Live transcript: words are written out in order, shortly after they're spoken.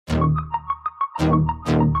Welcome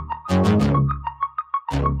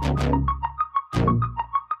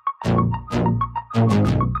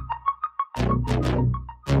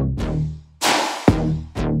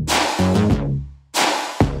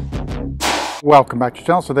back to the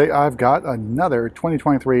channel. Today I've got another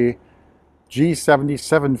 2023 G70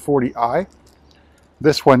 740i.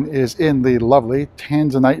 This one is in the lovely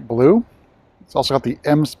Tanzanite Blue. It's also got the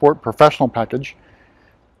M Sport Professional package.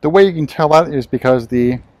 The way you can tell that is because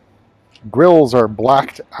the grills are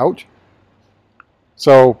blacked out.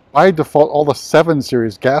 So by default, all the 7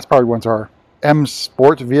 Series gas-powered ones are M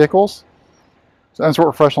Sport vehicles. So M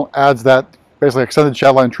Sport Professional adds that basically extended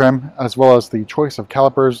shadowline trim, as well as the choice of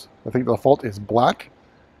calipers. I think the default is black.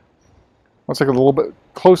 Let's take a little bit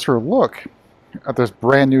closer look at this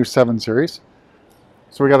brand new 7 Series.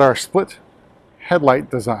 So we got our split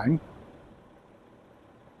headlight design.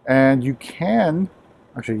 And you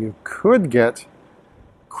could get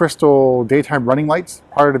crystal daytime running lights,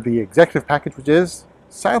 part of the executive package, which is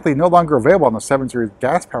sadly no longer available on the 7 Series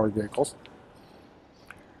gas-powered vehicles.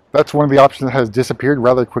 That's one of the options that has disappeared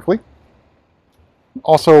rather quickly.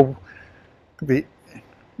 Also, the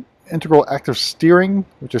integral active steering,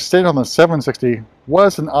 which is stated on the 760,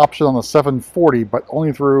 was an option on the 740, but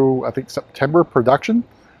only through, I think, September production.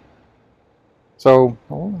 So,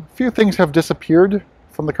 well, a few things have disappeared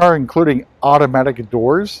from the car, including automatic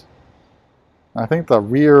doors. I think the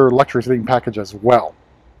rear luxury seating package as well.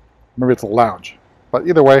 Maybe it's a lounge. But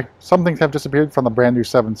either way, some things have disappeared from the brand new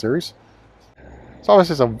 7 Series. So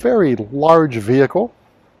obviously it's a very large vehicle,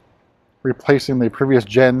 replacing the previous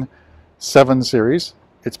gen 7 Series.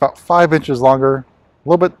 It's about 5 inches longer, a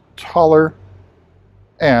little bit taller,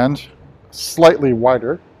 and slightly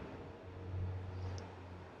wider.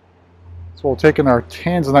 So we'll take in our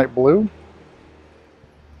Tanzanite Blue,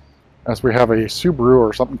 as we have a Subaru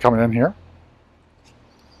or something coming in here.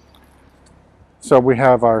 So we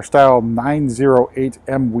have our style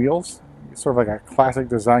 908M wheels, sort of like a classic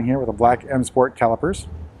design here with the black M Sport calipers.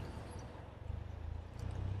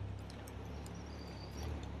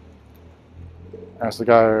 As the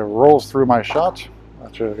guy rolls through my shot,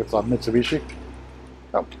 actually it's a Mitsubishi.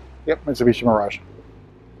 Oh, yep, Mitsubishi Mirage.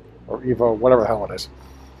 Or Evo, whatever the hell it is.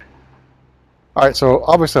 Alright, so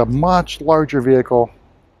obviously a much larger vehicle.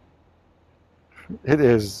 It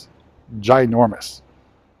is ginormous.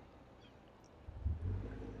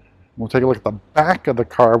 We'll take a look at the back of the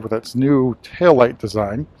car with its new taillight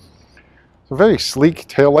design. So very sleek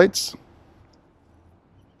taillights. In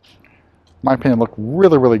my opinion, look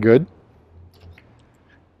really, really good.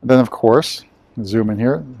 And then, of course, zoom in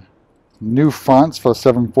here, new fonts for the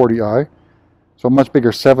 740i. So a much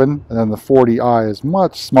bigger 7, and then the 40i is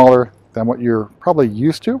much smaller than what you're probably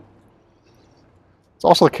used to. It's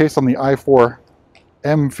also the case on the i4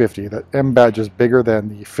 M50. That M badge is bigger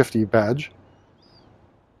than the 50 badge.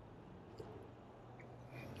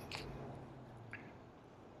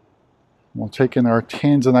 We'll take in our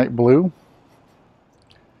Tanzanite Blue.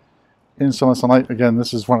 In some sunlight, again,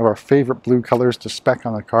 this is one of our favorite blue colors to spec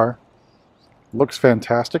on a car. Looks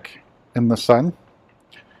fantastic in the sun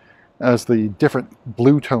as the different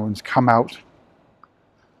blue tones come out.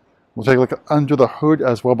 We'll take a look at under the hood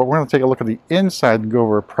as well, but we're going to take a look at the inside and go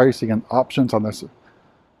over pricing and options on this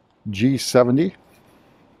G70.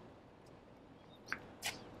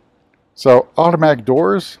 So automatic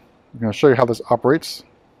doors, I'm going to show you how this operates.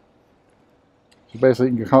 So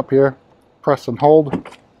basically you can come up here, press and hold.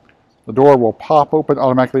 The door will pop open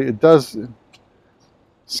automatically. It does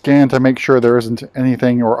scan to make sure there isn't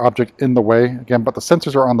anything or object in the way. Again, but the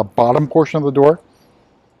sensors are on the bottom portion of the door,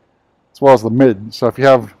 as well as the mid. So if you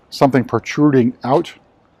have something protruding out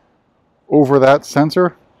over that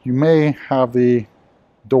sensor, you may have the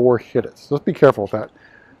door hit it. So just be careful with that.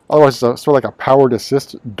 Otherwise, it's sort of like a powered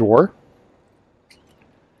assist door.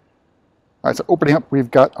 All right, so opening up,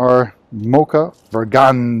 we've got our Mocha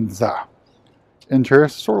Verganza interior,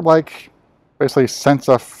 sort of like basically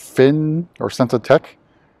Sensa Fin or Sensa Tech,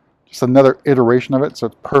 just another iteration of it. So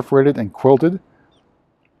it's perforated and quilted.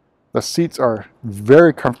 The seats are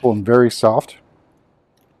very comfortable and very soft.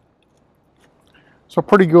 So a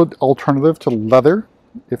pretty good alternative to leather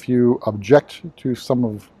if you object to some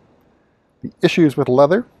of the issues with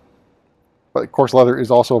leather. But of course, leather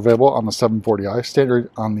is also available on the 740i,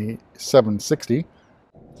 standard on the 760.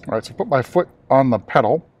 All right, so put my foot on the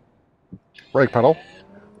pedal, brake pedal.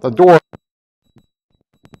 The door,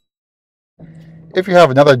 if you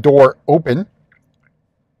have another door open,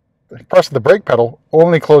 pressing the brake pedal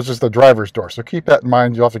only closes the driver's door. So keep that in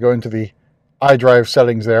mind. You'll have to go into the iDrive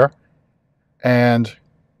settings there,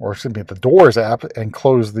 or simply the Doors app, and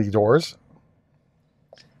close the doors.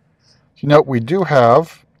 You note we do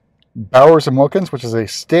have Bowers and Wilkins, which is a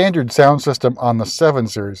standard sound system on the 7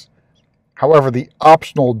 series. However, the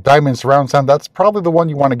optional Diamond surround sound, that's probably the one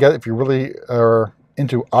you want to get if you really are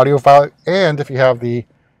into audiophile and if you have the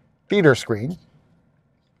theater screen.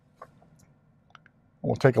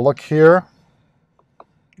 We'll take a look here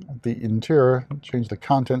at the interior, change the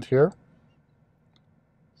content here.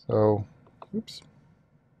 So, oops.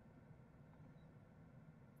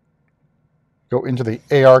 Go into the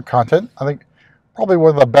AR content. I think probably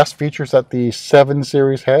one of the best features that the 7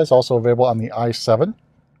 series has, also available on the i7.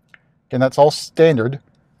 Again, that's all standard.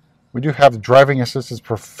 We do have driving assistance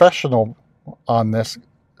professional on this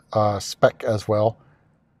spec as well.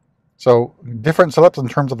 So different setups in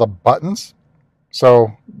terms of the buttons.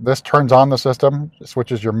 So this turns on the system,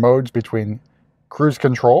 switches your modes between cruise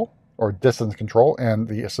control or distance control and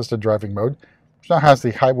the assisted driving mode, which now has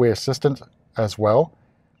the highway assistant as well.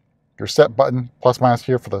 Your set button, plus minus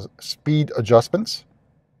here for the speed adjustments.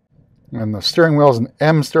 And the steering wheel is an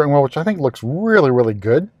M steering wheel, which I think looks really, really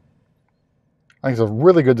good. I think it's a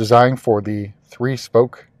really good design for the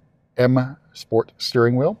 3-spoke M Sport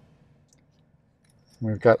steering wheel.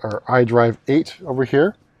 We've got our iDrive 8 over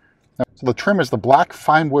here. So the trim is the black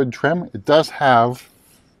fine wood trim. It does have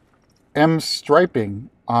M striping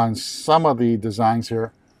on some of the designs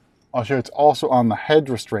here. I'll show you it's also on the head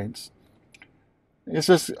restraints. Is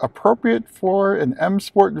this appropriate for an M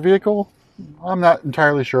Sport vehicle? I'm not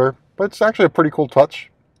entirely sure, but it's actually a pretty cool touch.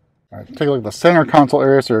 All right, take a look at the center console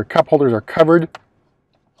area. So your cup holders are covered.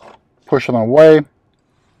 Push them away,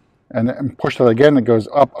 and then push that again, it goes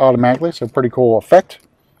up automatically. So pretty cool effect.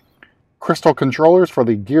 Crystal controllers for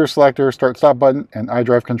the gear selector, start stop button, and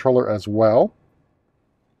iDrive controller as well,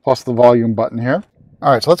 plus the volume button here.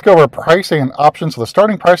 All right, so let's go over pricing and options. So the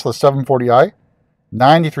starting price of the 740i,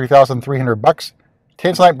 $93,300.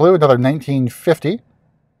 Tanzanite Blue, another $1,950.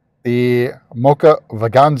 The Mocha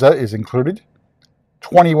Vaganza is included,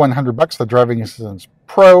 $2,100. The Driving Assistance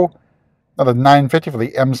Pro, another $950 for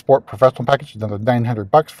the M Sport Professional package, another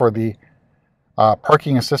 $900 for the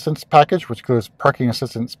Parking Assistance package, which includes Parking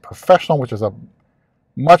Assistance Professional, which is a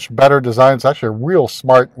much better design. It's actually real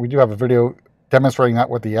smart. We do have a video demonstrating that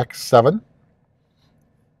with the X7.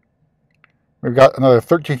 We've got another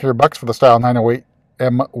 $1,300 for the Style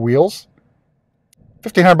 908M wheels.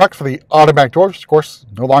 $1,500 for the automatic doors, which of course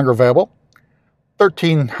no longer available.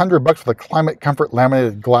 $1,300 for the Climate Comfort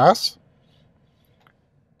laminated glass.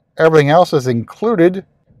 Everything else is included.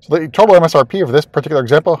 So the total MSRP for this particular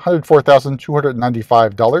example,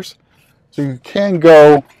 $104,295. So you can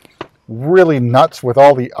go really nuts with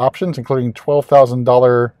all the options, including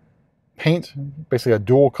 $12,000 paint, basically a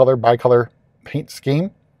dual color, bicolor paint scheme,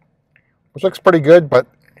 which looks pretty good, but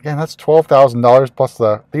again, that's $12,000 plus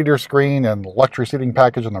the theater screen and luxury seating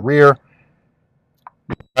package in the rear.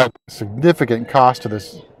 At significant cost to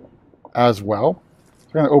this as well. So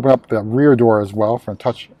we're going to open up the rear door as well for a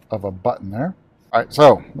touch of a button there. All right,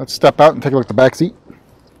 so let's step out and take a look at the back seat.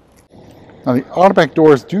 Now the automatic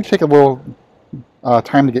doors do take a little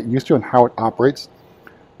time to get used to and how it operates.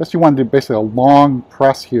 First, you want to do basically a long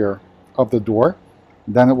press here of the door.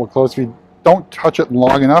 Then it will close. If you don't touch it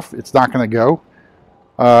long enough, it's not going to go.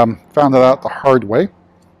 Found that out the hard way.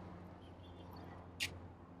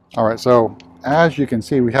 All right, so as you can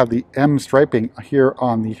see, we have the M striping here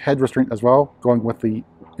on the head restraint as well, going with the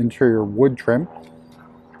interior wood trim.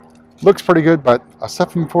 Looks pretty good, but a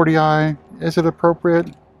 740i, is it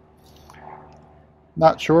appropriate?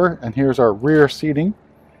 Not sure. And here's our rear seating.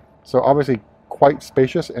 So obviously quite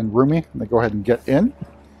spacious and roomy. Let me go ahead and get in.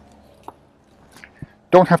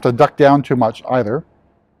 Don't have to duck down too much either.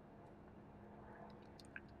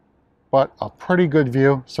 But a pretty good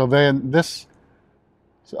view. So then this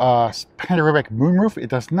panoramic moonroof, it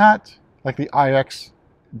does not, like the iX,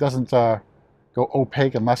 it doesn't go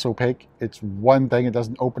opaque and less opaque. It's one thing. It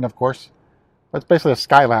doesn't open, of course. But it's basically a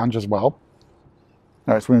sky lounge as well. All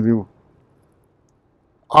right, so we're going to do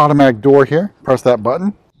automatic door here. Press that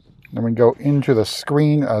button. Then we go into the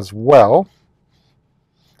screen as well.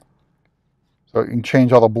 So you can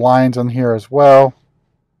change all the blinds in here as well.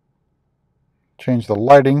 Change the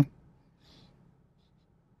lighting.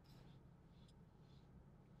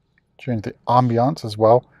 Change the ambiance as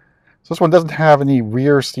well. So this one doesn't have any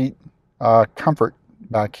rear seat comfort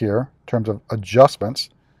back here in terms of adjustments.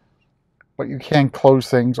 But you can close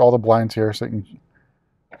things, all the blinds here, so you can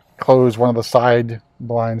close one of the side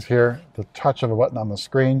blinds here, the touch of a button on the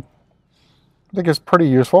screen. I think it's pretty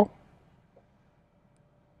useful.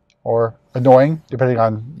 Or annoying, depending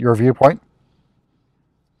on your viewpoint.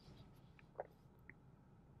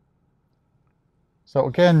 So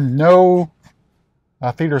again, no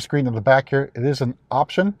theater screen in the back here. It is an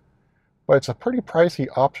option, but it's a pretty pricey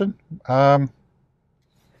option. And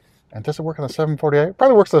does it work on the 740i? It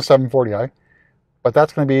probably works on the 740i, but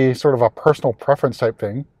that's going to be sort of a personal preference type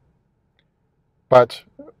thing. But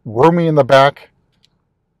roomy in the back,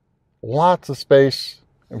 lots of space,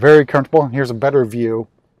 very comfortable. And here's a better view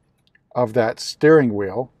of that steering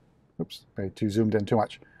wheel. Oops, maybe too zoomed in too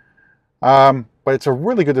much. But it's a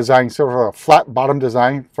really good design, sort of a flat bottom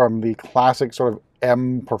design from the classic sort of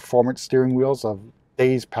M performance steering wheels of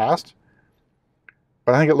days past.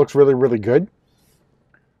 But I think it looks really, really good.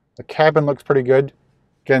 The cabin looks pretty good.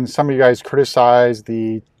 Again, some of you guys criticize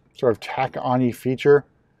the sort of tack-on-y feature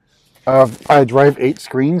of iDrive 8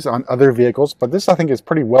 screens on other vehicles, but this I think is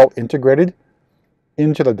pretty well integrated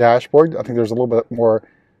into the dashboard. I think there's a little bit more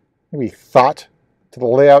maybe thought to the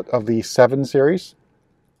layout of the 7 series,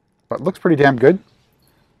 but it looks pretty damn good.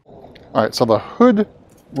 All right, so the hood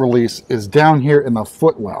release is down here in the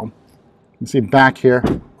footwell. You can see back here,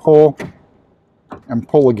 pull and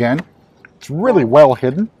pull again. It's really well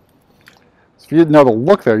hidden. So if you didn't know the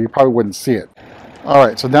look there, you probably wouldn't see it. All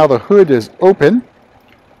right, so now the hood is open.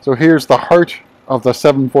 So here's the heart of the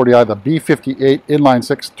 740i, the B58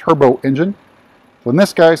 inline-6 turbo engine. So in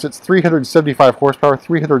this, guys, it's 375 horsepower,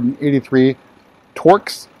 383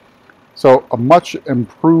 torques. So a much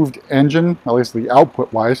improved engine, at least the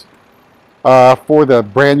output-wise, for the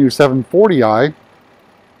brand new 740i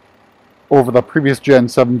over the previous gen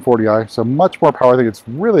 740i. So much more power. I think it's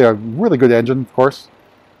really a really good engine, of course.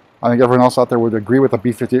 I think everyone else out there would agree with the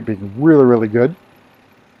B58 being really, really good.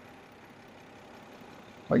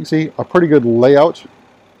 Like you can see, a pretty good layout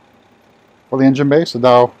for the engine bay. So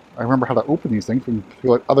now I remember how to open these things. We can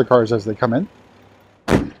feel like other cars as they come in.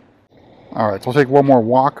 All right, so we'll take one more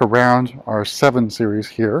walk around our 7 Series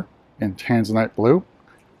here in Tanzanite Blue.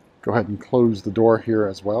 Go ahead and close the door here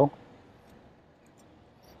as well.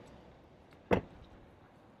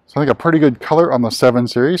 So I think a pretty good color on the 7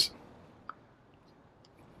 Series.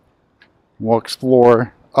 We'll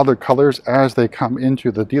explore other colors as they come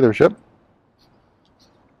into the dealership.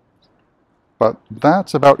 But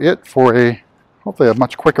that's about it for hopefully a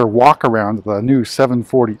much quicker walk around the new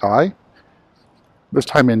 740i. This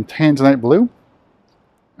time in Tanzanite Blue.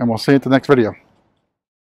 And we'll see you at the next video.